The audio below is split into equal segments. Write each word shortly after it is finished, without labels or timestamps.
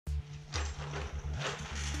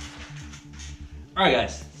All right,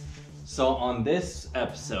 guys. So on this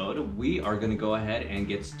episode, we are gonna go ahead and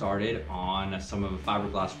get started on some of the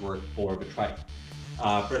fiberglass work for the trike.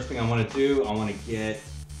 First thing I wanna do, I wanna get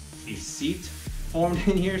a seat formed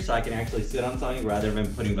in here so I can actually sit on something rather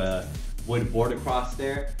than putting the wood board across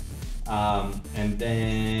there. And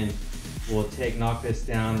then we'll knock this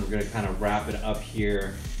down. We're gonna kind of wrap it up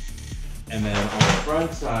here. And then on the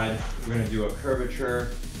front side, we're gonna do a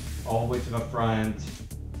curvature all the way to the front.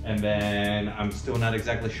 And then I'm still not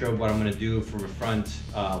exactly sure what I'm gonna do for the front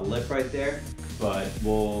lip right there, but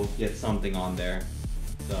we'll get something on there.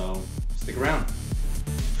 So stick around.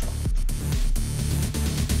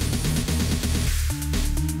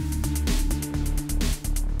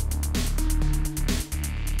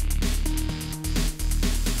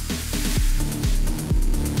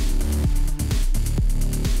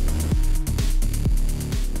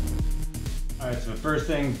 So the first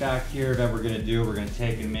thing back here that we're gonna do, we're gonna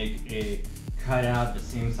take and make a cutout the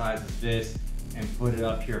same size as this and put it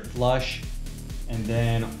up here flush. And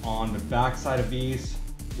then on the back side of these,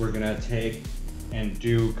 we're gonna take and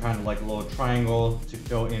do kind of like a little triangle to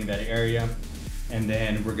fill in that area. And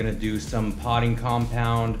then we're gonna do some potting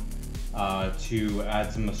compound to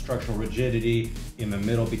add some structural rigidity in the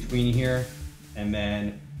middle between here. And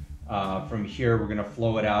then from here, we're gonna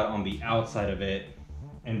flow it out on the outside of it.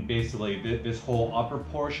 And basically this whole upper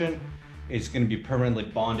portion is going to be permanently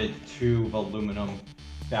bonded to the aluminum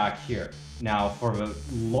back here. Now for the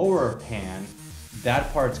lower pan,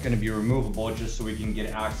 that part's going to be removable just so we can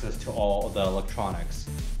get access to all of the electronics.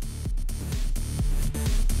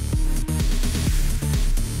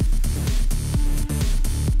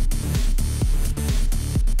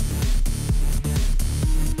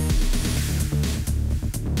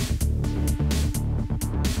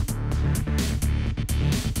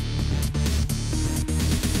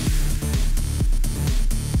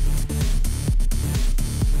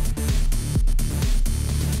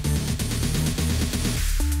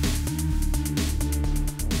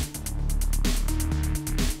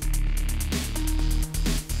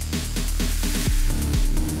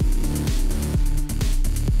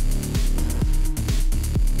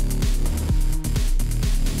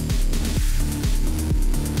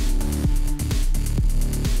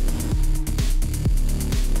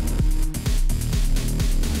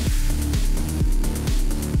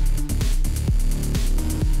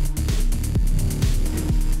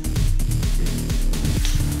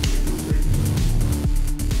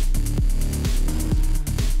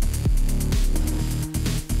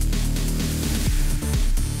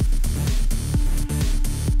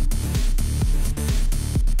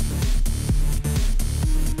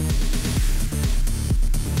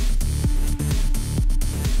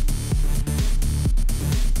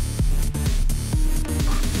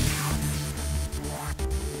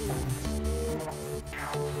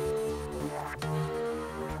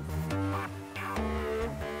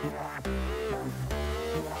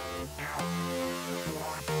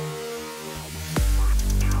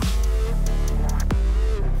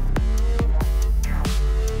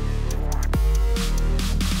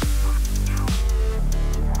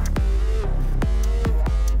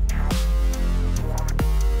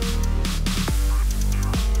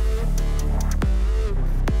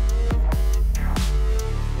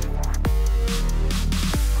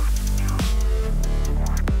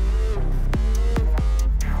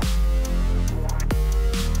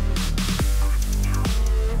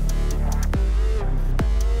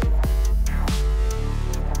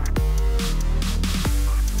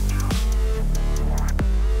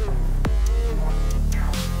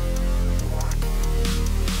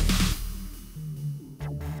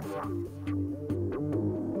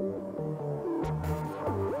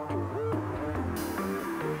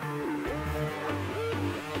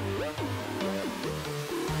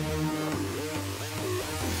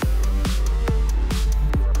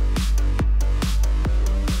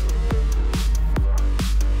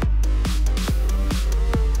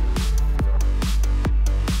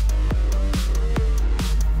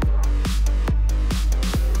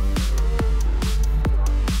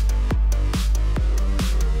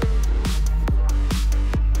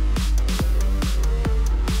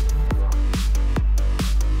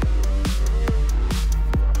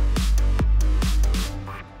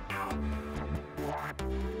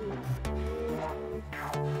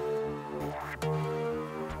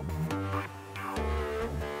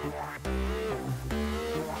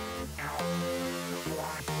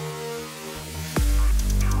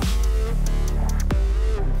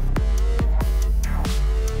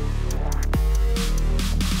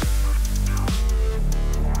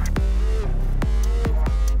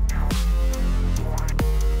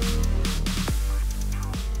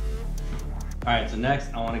 right, so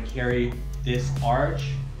next I want to carry this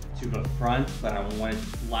arch to the front, but I want it to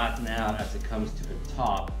flatten out as it comes to the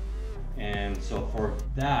top. And so for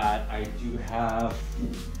that, I do have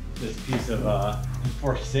this piece of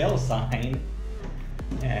for sale sign,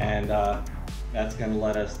 and that's gonna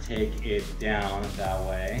let us take it down that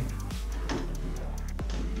way.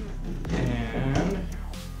 And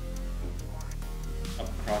up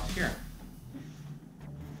across here.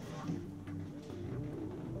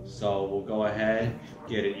 So we'll go ahead,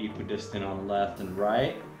 get it equidistant on left and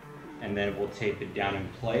right, and then we'll tape it down in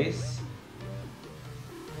place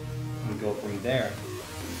and go from there.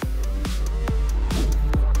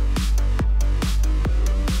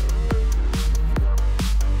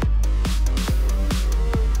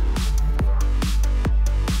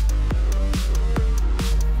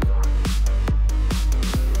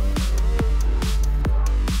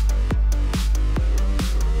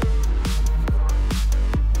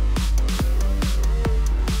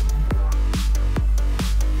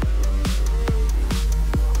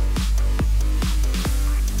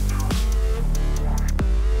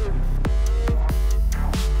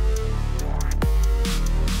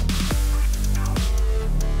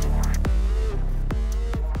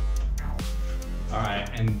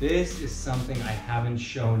 And this is something I haven't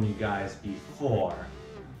shown you guys before,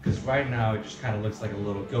 because right now it just kind of looks like a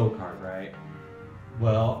little go-kart, right?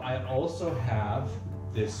 Well, I also have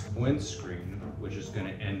this windscreen, which is going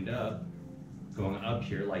to end up going up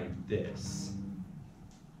here like this.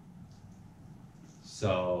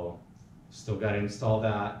 So, still got to install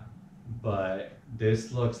that, but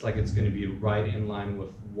this looks like it's going to be right in line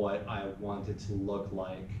with what I want it to look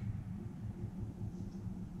like.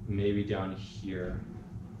 Maybe down here.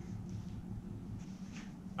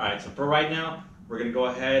 All right, so for right now, we're gonna go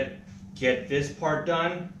ahead, get this part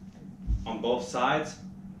done on both sides,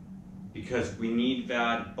 because we need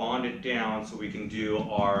that bonded down so we can do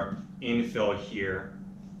our infill here.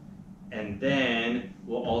 And then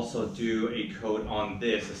we'll also do a coat on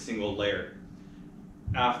this, a single layer.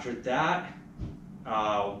 After that,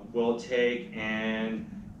 we'll take and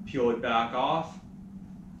peel it back off,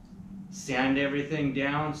 sand everything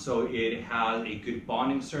down so it has a good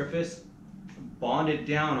bonding surface, bond it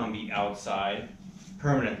down on the outside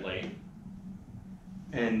permanently,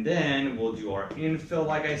 and then we'll do our infill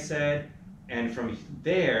like I said, and from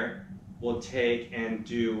there we'll take and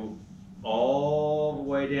do all the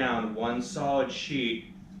way down one solid sheet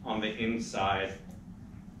on the inside,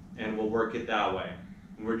 and we'll work it that way.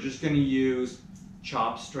 And we're just going to use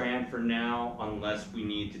chopped strand for now, unless we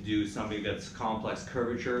need to do something that's complex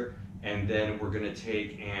curvature, and then we're going to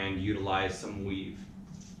take and utilize some weave.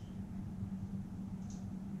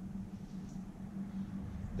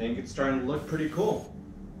 I think it's starting to look pretty cool.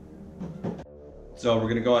 So we're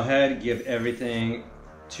going to go ahead, give everything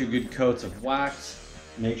 2 good coats of wax,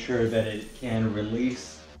 make sure that it can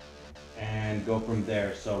release, and go from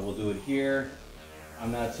there. So we'll do it here.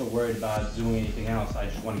 I'm not so worried about doing anything else. I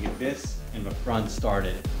just want to get this in the front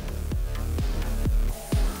started.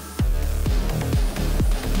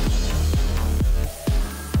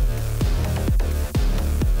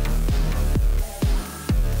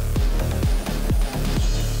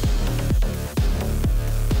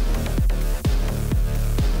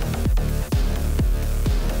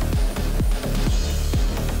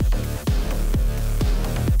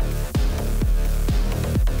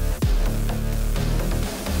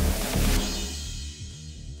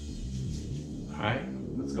 Alright,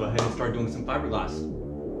 let's go ahead and start doing some fiberglass.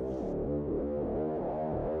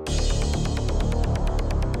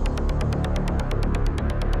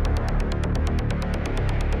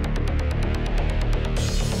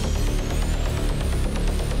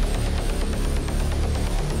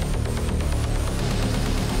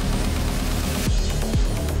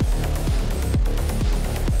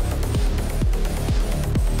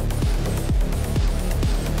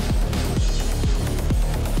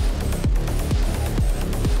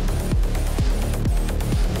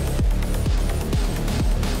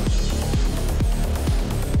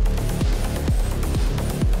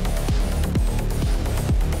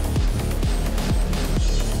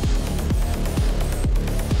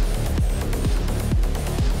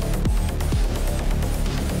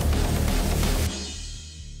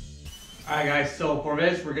 Alright guys, so for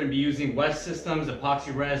this we're going to be using West Systems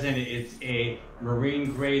epoxy resin. It's a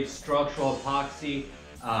marine grade structural epoxy.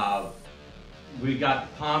 We got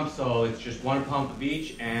the pump, so it's just 1 pump of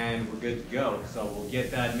each and we're good to go. So we'll get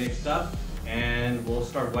that mixed up and we'll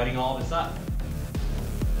start wetting all this up.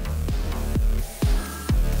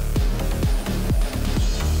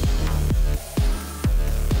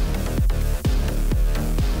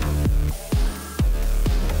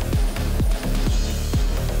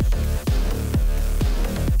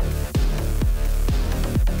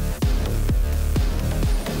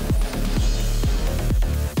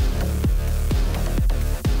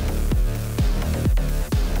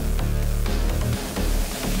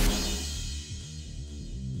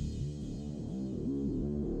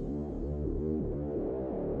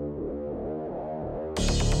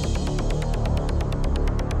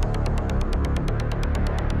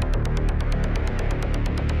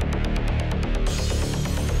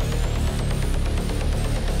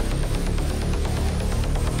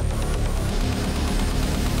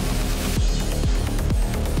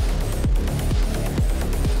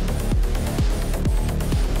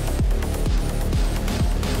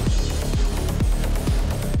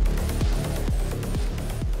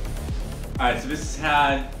 Alright, so this has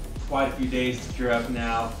had quite a few days to cure up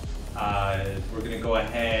now. We're going to go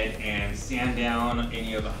ahead and sand down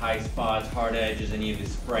any of the high spots, hard edges, any of the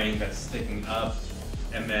spraying that's sticking up.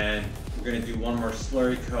 And then we're going to do one more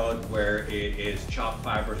slurry coat where it is chopped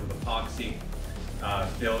fibers with epoxy.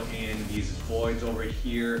 Fill in these voids over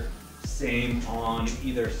here. Same on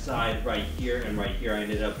either side, right here and right here. I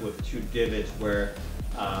ended up with 2 divots where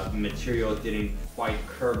the material didn't quite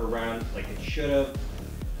curve around like it should have.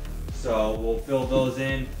 So we'll fill those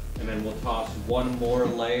in, and then we'll toss one more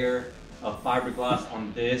layer of fiberglass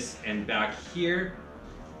on this and back here.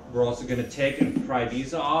 We're also gonna take and pry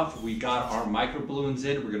these off. We got our micro balloons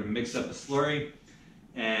in. We're gonna mix up a slurry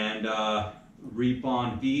and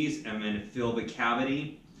rebond these and then fill the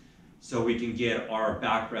cavity so we can get our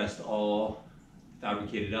backrest all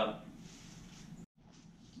fabricated up.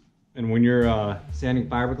 And when you're sanding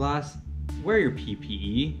fiberglass, wear your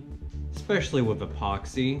PPE, especially with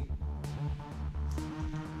epoxy.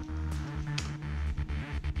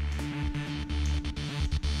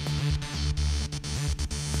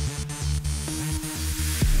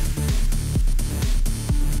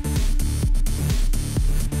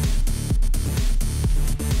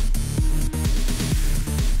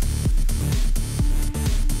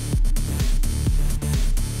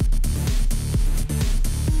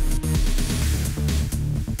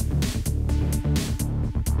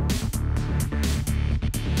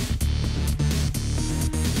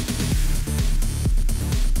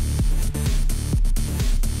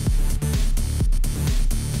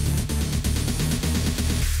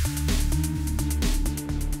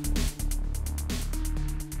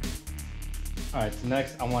 Alright, so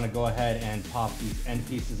next I want to go ahead and pop these end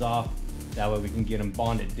pieces off. That way we can get them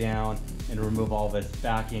bonded down and remove all this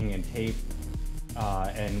backing and tape.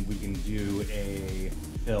 And we can do a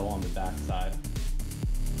fill on the back side.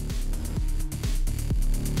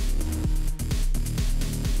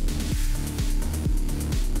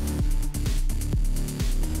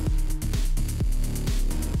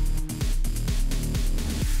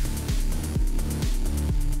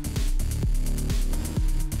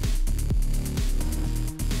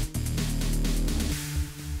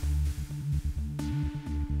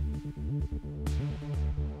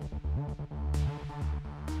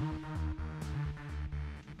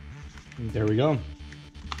 There we go.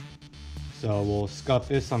 So we'll scuff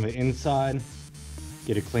this on the inside,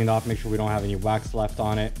 get it cleaned off, make sure we don't have any wax left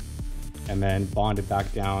on it, and then bond it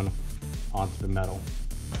back down onto the metal.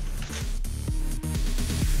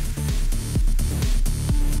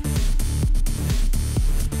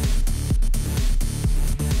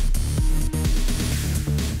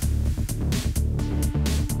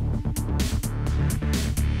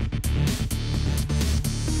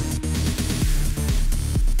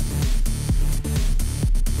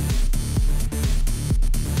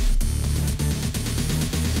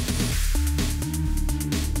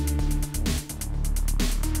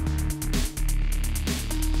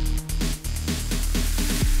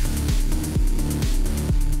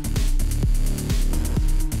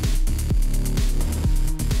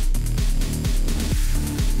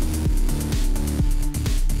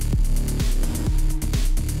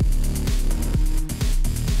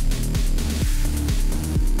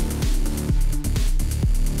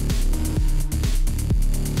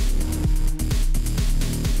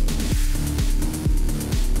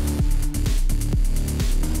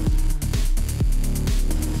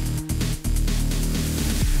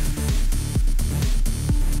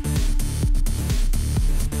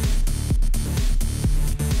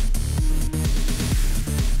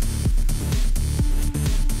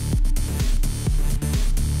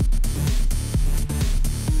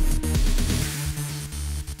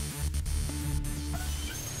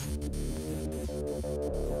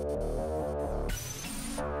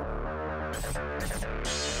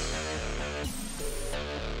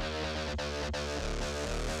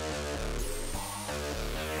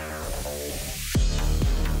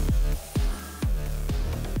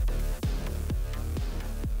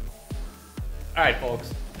 Alright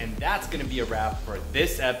folks, and that's going to be a wrap for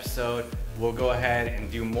this episode. We'll go ahead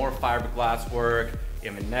and do more fiberglass work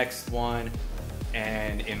in the next one.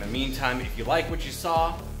 And in the meantime, if you like what you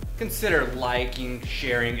saw, consider liking,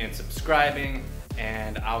 sharing, and subscribing.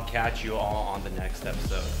 And I'll catch you all on the next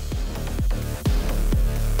episode.